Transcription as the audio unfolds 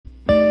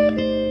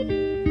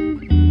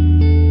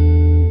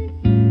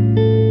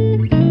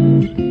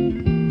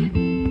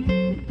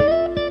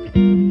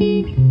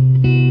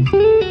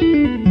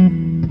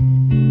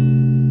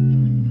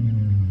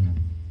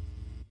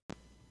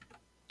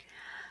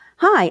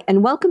Hi,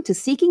 and welcome to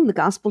Seeking the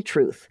Gospel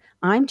Truth.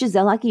 I'm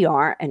Giselle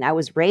Aguiar, and I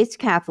was raised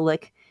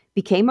Catholic,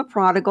 became a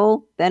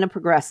prodigal, then a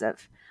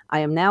progressive.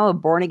 I am now a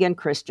born-again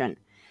Christian.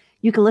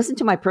 You can listen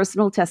to my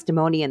personal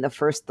testimony in the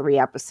first 3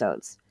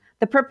 episodes.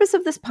 The purpose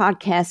of this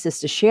podcast is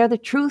to share the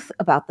truth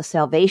about the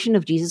salvation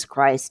of Jesus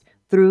Christ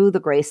through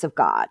the grace of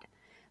God.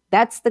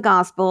 That's the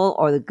gospel,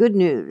 or the good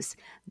news,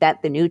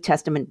 that the New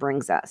Testament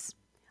brings us.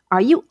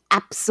 Are you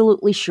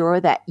absolutely sure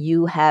that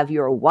you have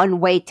your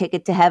one-way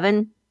ticket to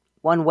heaven?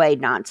 One-way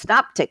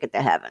nonstop ticket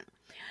to heaven.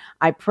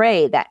 I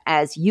pray that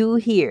as you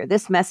hear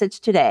this message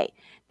today,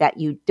 that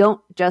you don't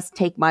just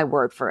take my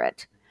word for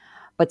it,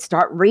 but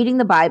start reading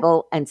the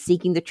Bible and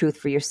seeking the truth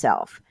for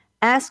yourself.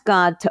 Ask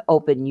God to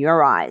open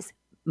your eyes,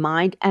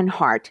 mind, and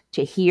heart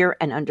to hear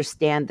and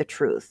understand the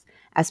truth.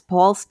 As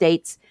Paul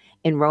states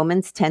in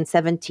Romans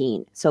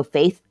 10:17, so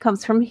faith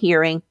comes from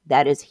hearing,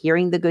 that is,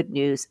 hearing the good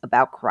news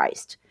about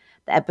Christ.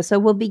 The episode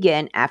will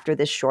begin after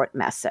this short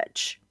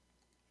message.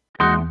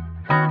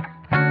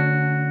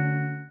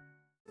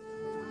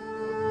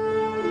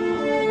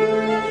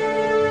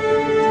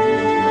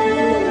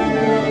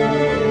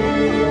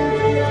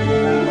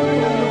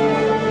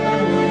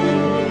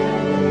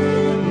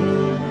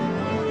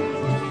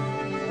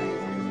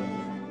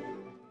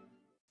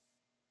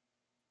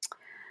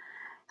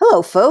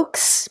 Hello,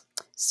 folks.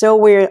 So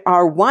we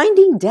are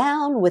winding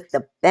down with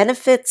the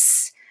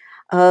benefits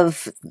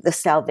of the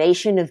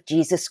salvation of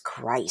Jesus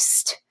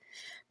Christ.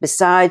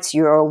 Besides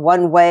your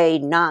one-way,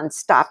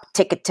 non-stop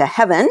ticket to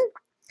heaven.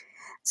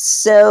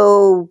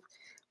 So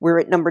we're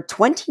at number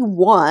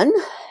 21,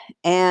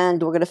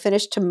 and we're going to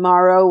finish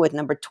tomorrow with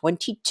number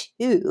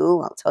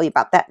 22. I'll tell you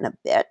about that in a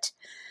bit.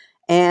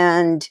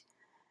 And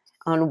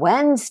on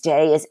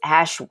Wednesday is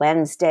Ash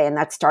Wednesday, and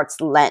that starts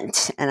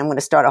Lent. And I'm going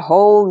to start a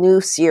whole new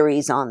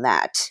series on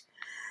that.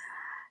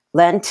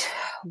 Lent,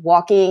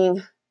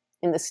 walking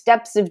in the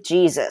steps of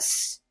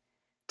Jesus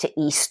to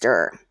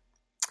Easter.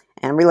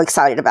 And I'm really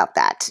excited about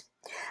that.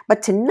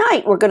 But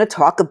tonight we're going to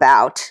talk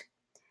about,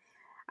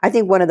 I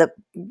think one of the,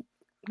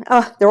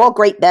 they're all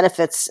great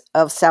benefits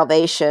of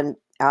salvation.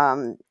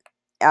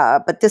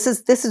 But this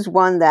is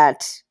one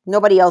that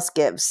nobody else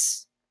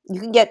gives.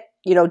 You can get,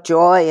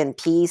 joy and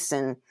peace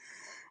and,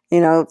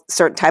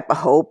 certain type of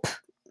hope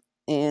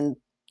in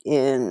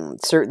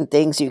certain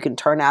things. You can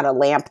turn out a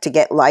lamp to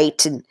get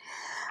light.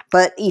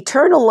 But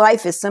eternal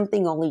life is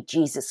something only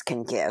Jesus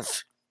can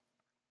give.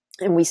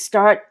 And we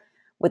start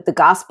with the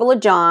Gospel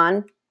of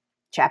John,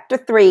 chapter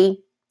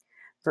 3,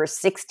 verse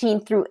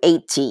 16 through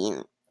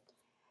 18.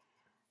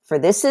 For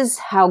this is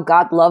how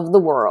God loved the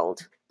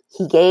world.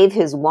 He gave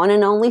his one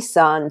and only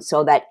Son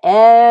so that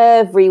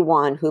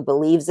everyone who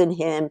believes in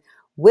him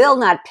will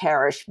not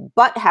perish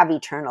but have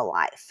eternal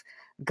life.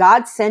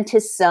 God sent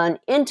his Son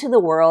into the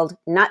world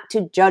not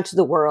to judge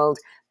the world,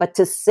 but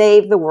to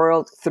save the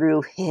world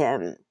through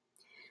him.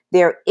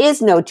 There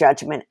is no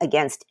judgment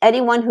against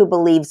anyone who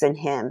believes in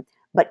him,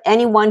 but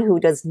anyone who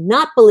does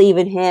not believe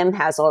in him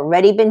has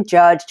already been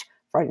judged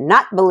for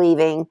not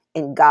believing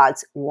in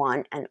God's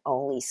one and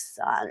only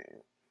Son.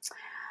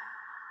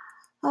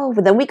 Oh,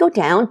 but then we go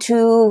down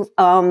to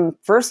 1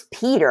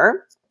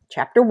 Peter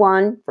chapter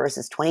 1,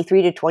 verses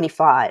 23 to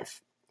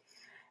 25.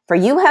 For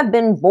you have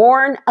been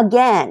born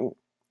again,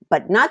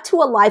 but not to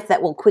a life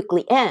that will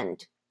quickly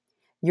end.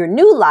 Your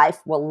new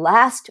life will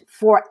last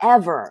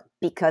forever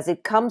because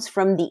it comes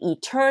from the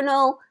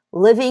eternal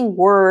living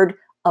word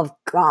of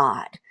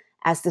God.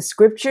 As the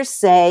scriptures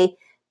say,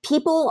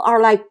 people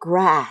are like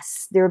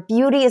grass. Their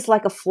beauty is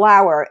like a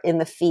flower in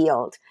the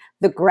field.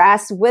 The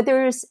grass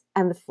withers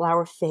and the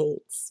flower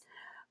fades.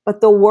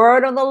 But the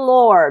word of the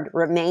Lord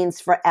remains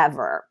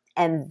forever.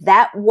 And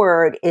that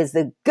word is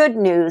the good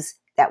news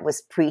that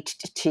was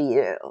preached to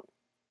you.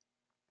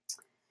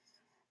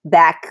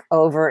 Back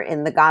over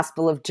in the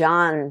Gospel of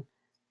John,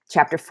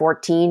 chapter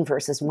 14,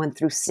 verses 1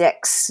 through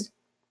 6.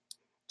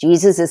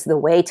 Jesus is the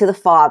way to the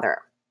Father.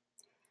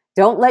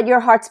 Don't let your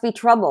hearts be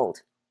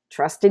troubled.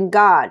 Trust in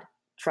God.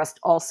 Trust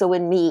also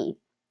in me.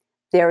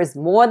 There is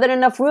more than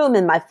enough room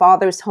in my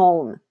Father's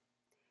home.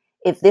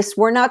 If this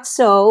were not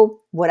so,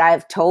 would I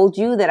have told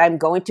you that I'm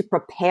going to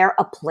prepare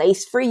a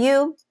place for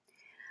you?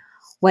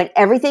 When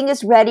everything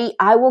is ready,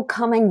 I will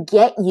come and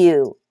get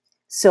you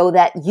so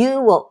that you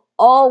will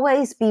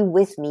always be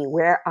with me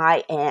where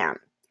I am.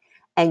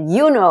 And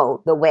you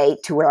know the way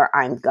to where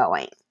I'm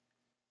going.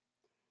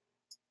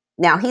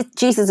 Now,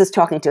 Jesus is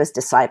talking to his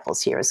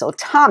disciples here. So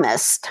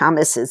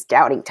Thomas is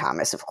doubting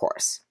Thomas, of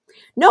course.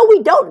 No,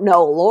 we don't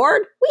know,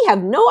 Lord. We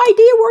have no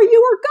idea where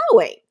you are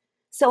going.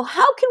 So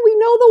how can we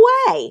know the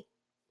way?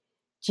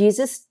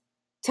 Jesus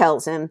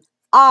tells him,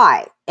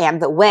 I am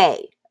the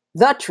way,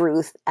 the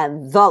truth,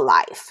 and the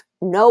life.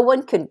 No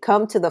one can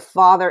come to the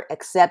Father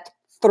except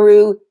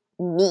through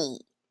me.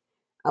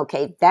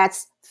 Okay,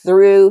 that's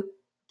through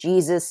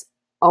Jesus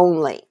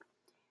only.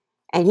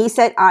 And he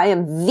said, I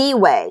am the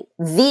way,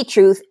 the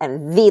truth,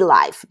 and the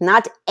life.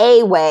 Not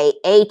a way,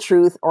 a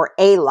truth, or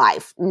a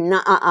life.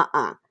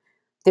 Nuh-uh-uh-uh.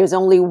 There's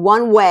only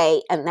one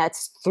way, and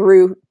that's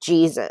through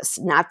Jesus,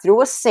 not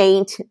through a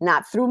saint,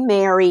 not through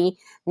Mary,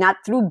 not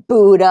through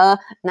Buddha,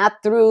 not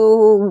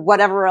through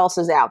whatever else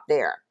is out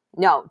there.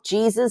 No,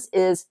 Jesus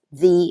is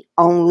the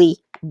only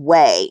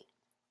way.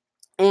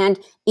 And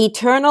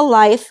eternal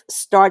life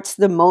starts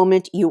the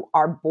moment you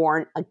are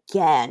born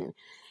again.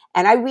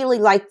 And I really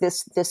like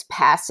this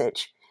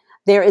passage.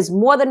 There is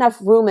more than enough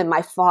room in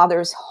my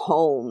Father's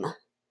home.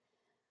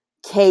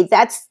 Okay,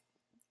 that's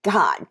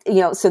God,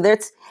 so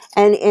that's,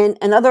 and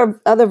in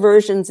other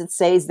versions, it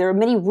says there are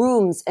many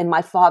rooms in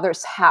my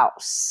Father's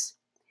house.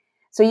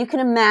 So you can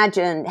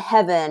imagine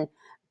heaven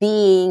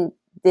being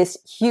this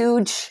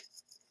huge,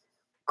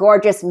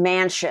 gorgeous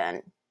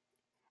mansion.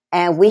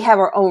 And we have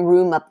our own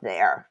room up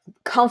there,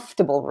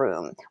 comfortable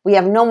room. We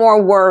have no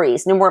more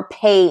worries, no more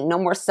pain, no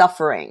more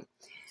suffering.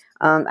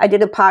 I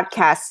did a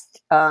podcast,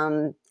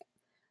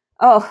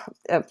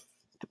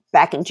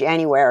 back in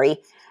January,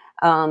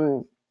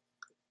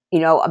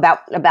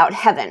 about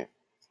heaven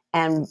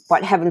and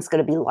what heaven's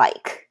going to be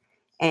like.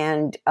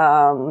 And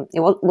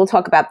we'll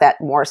talk about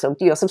that more. So,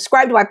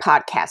 subscribe to my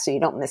podcast so you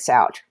don't miss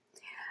out.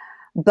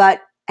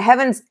 But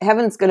heaven's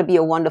going to be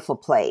a wonderful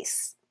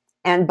place.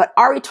 But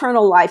our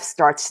eternal life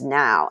starts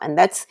now. And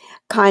that's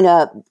kind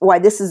of why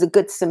this is a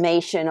good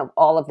summation of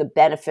all of the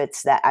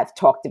benefits that I've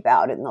talked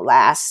about in the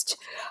last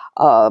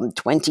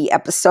 20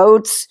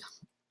 episodes.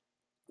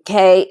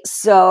 Okay,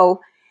 so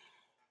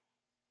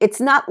it's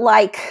not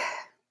like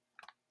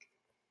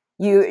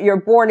you're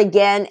born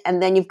again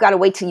and then you've got to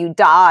wait till you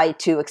die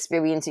to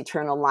experience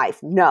eternal life.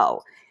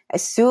 No.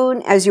 As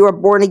soon as you are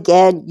born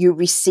again, you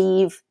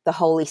receive the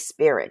Holy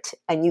Spirit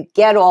and you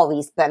get all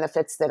these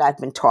benefits that I've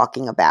been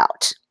talking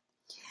about.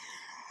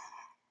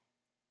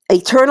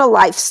 Eternal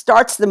life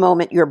starts the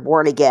moment you're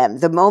born again,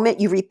 the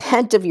moment you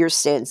repent of your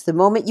sins, the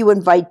moment you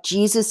invite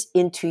Jesus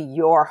into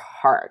your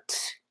heart.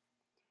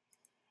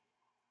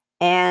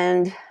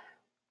 And I'm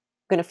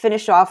going to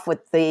finish off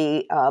with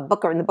the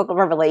book of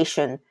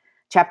Revelation,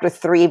 chapter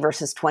 3,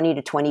 verses 20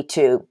 to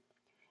 22.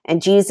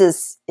 And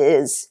Jesus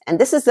is, and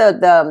this is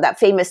that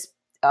famous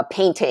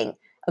painting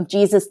of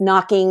Jesus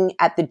knocking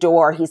at the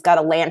door. He's got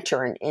a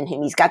lantern in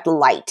him. He's got the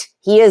light.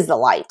 He is the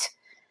light.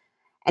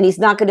 And he's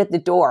knocking at the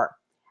door.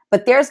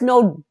 But there's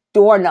no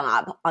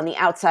doorknob on the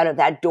outside of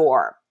that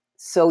door.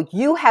 So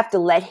you have to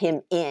let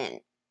him in.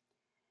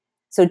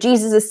 So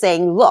Jesus is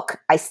saying, look,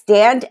 I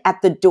stand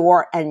at the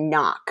door and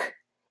knock.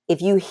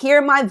 If you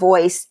hear my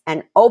voice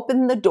and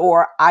open the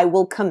door, I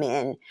will come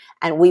in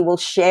and we will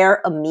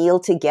share a meal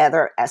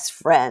together as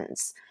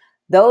friends.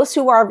 Those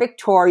who are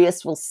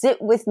victorious will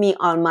sit with me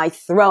on my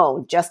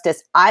throne, just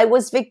as I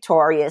was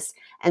victorious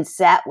and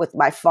sat with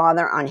my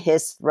Father on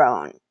his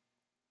throne.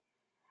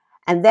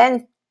 And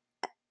then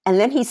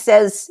he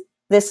says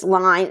this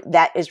line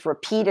that is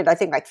repeated, I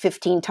think, like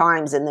 15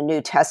 times in the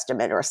New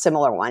Testament or a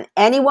similar one.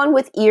 Anyone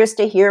with ears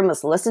to hear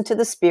must listen to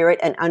the Spirit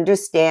and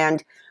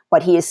understand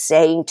what he is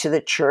saying to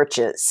the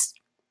churches.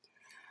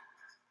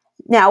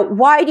 Now,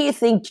 why do you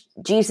think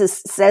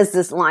Jesus says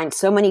this line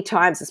so many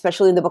times,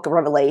 especially in the book of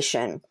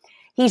Revelation?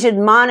 He's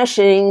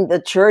admonishing the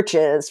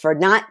churches for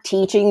not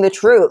teaching the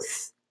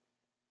truth.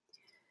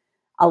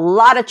 A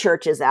lot of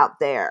churches out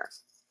there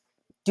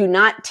do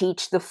not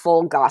teach the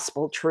full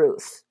gospel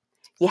truth.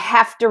 You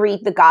have to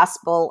read the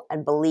gospel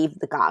and believe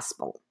the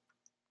gospel.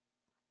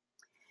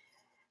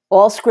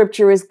 All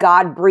scripture is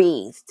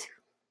God-breathed.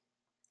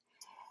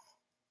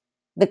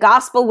 The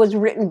gospel was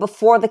written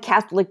before the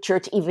Catholic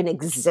Church even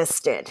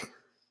existed.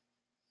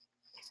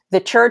 The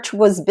church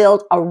was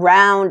built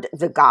around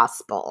the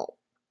gospel.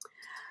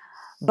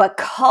 But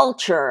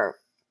culture,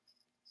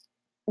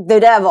 the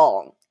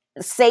devil,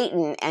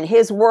 Satan, and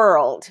his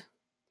world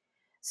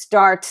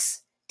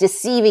starts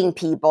deceiving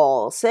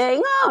people,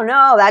 saying, oh,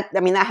 no, that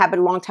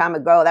happened a long time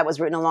ago. That was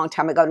written a long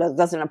time ago. That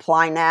doesn't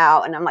apply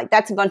now. And I'm like,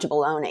 that's a bunch of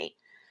baloney.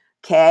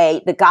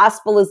 Okay, the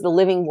gospel is the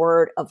living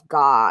word of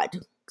God.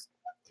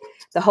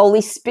 The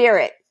Holy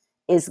Spirit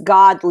is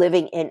God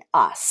living in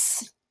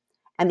us.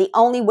 And the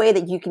only way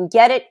that you can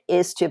get it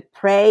is to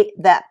pray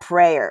that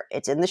prayer.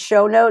 It's in the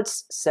show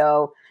notes.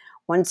 So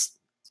once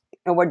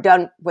we're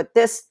done with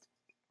this,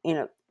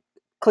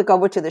 click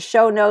over to the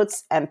show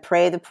notes and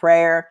pray the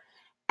prayer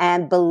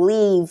and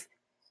believe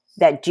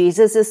that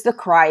Jesus is the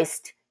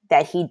Christ,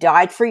 that he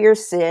died for your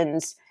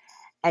sins,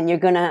 and you're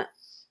going to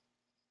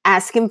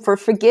ask him for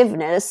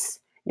forgiveness.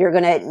 You're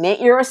going to admit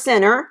you're a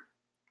sinner.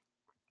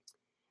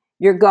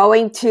 You're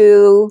going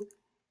to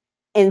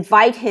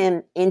invite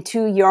him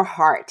into your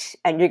heart,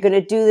 and you're going to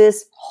do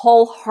this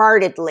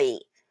wholeheartedly,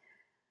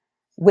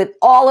 with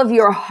all of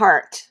your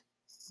heart,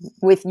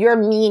 with your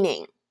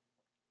meaning,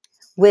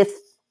 with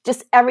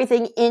just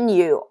everything in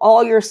you,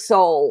 all your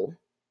soul,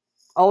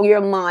 all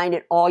your mind,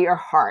 and all your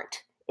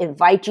heart.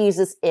 Invite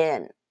Jesus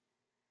in.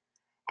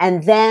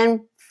 And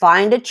then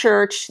find a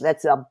church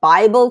that's a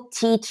Bible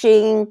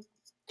teaching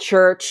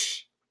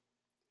church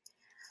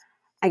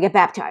and get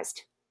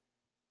baptized.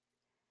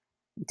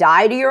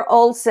 Die to your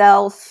old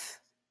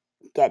self,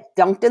 get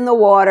dunked in the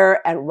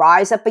water, and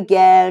rise up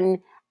again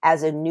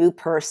as a new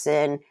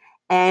person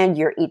and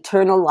your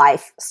eternal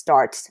life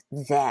starts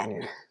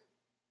then.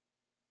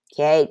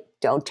 Okay,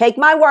 don't take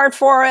my word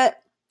for it.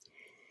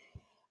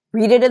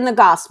 Read it in the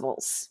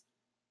Gospels.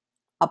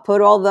 I'll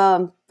put all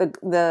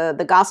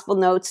the gospel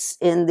notes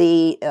in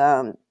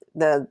the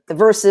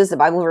verses, the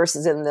Bible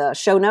verses in the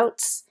show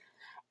notes.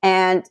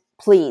 And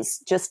please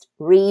just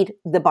read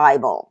the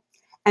Bible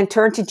and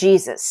turn to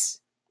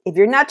Jesus. If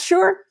you're not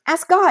sure,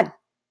 ask God.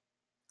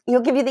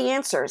 He'll give you the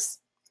answers.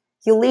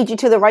 He'll lead you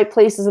to the right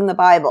places in the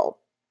Bible.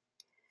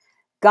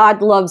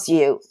 God loves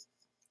you,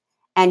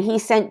 and he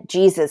sent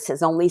Jesus,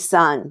 his only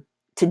son,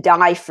 to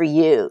die for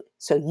you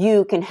so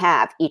you can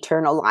have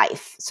eternal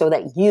life, so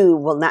that you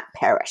will not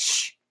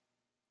perish.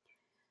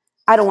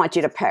 I don't want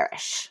you to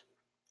perish.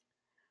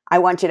 I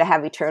want you to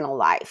have eternal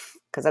life,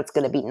 because that's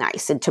going to be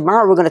nice. And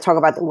tomorrow we're going to talk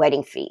about the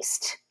wedding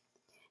feast.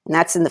 And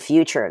that's in the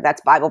future.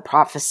 That's Bible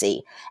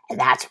prophecy. And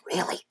that's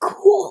really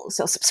cool.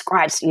 So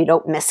subscribe so you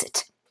don't miss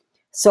it.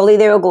 Soli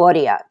Deo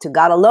Gloria. To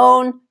God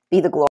alone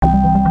be the glory.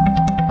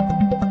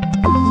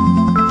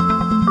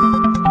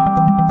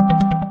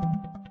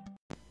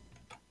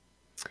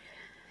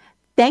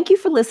 Thank you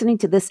for listening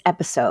to this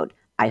episode.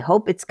 I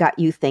hope it's got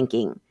you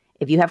thinking.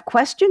 If you have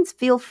questions,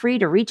 feel free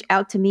to reach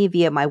out to me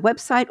via my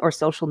website or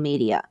social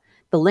media.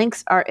 The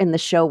links are in the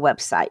show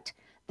website.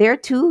 There,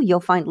 too, you'll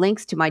find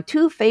links to my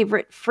 2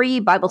 favorite free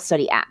Bible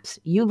study apps,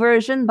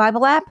 YouVersion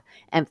Bible app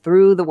and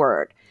Through the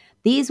Word.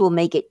 These will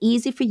make it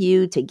easy for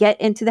you to get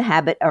into the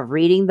habit of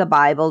reading the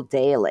Bible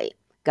daily.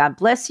 God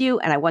bless you,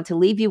 and I want to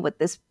leave you with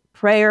this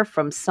prayer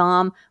from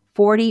Psalm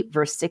 40,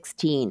 verse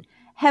 16.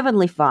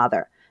 Heavenly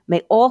Father,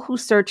 may all who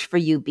search for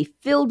you be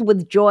filled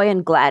with joy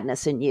and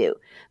gladness in you.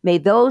 May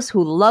those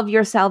who love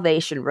your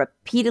salvation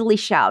repeatedly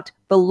shout,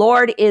 "The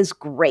Lord is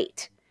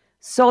great."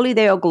 Soli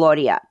Deo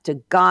Gloria. To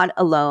God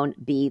alone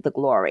be the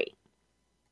glory.